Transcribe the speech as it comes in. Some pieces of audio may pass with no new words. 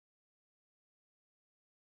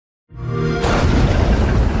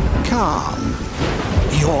calm.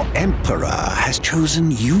 Your Emperor has chosen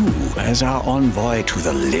you as our envoy to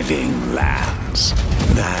the living lands.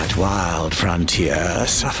 That wild frontier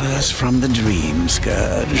suffers from the dream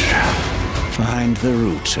scourge. Find the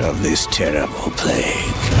root of this terrible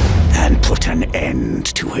plague and put an end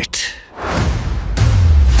to it.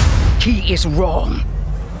 He is wrong.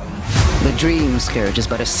 The dream scourge is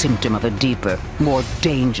but a symptom of a deeper, more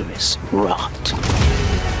dangerous rot.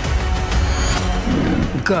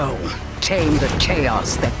 Go, tame the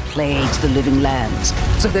chaos that plagues the living lands,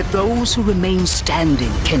 so that those who remain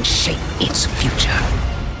standing can shape its future.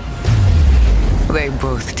 They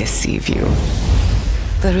both deceive you.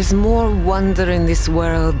 There is more wonder in this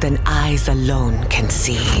world than eyes alone can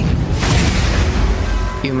see.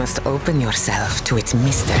 You must open yourself to its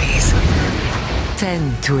mysteries.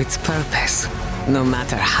 Tend to its purpose, no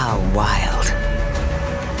matter how wild.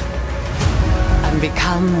 And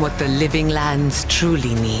become what the living lands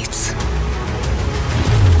truly needs.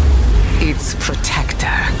 Its protector.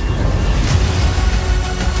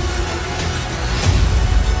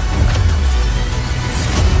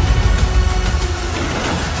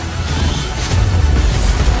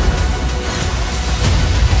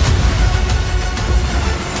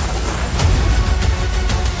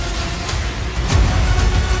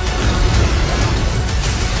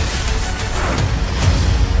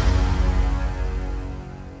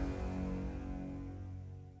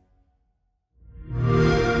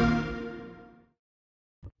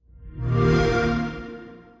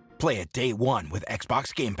 Play it day one with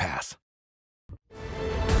Xbox Game Pass.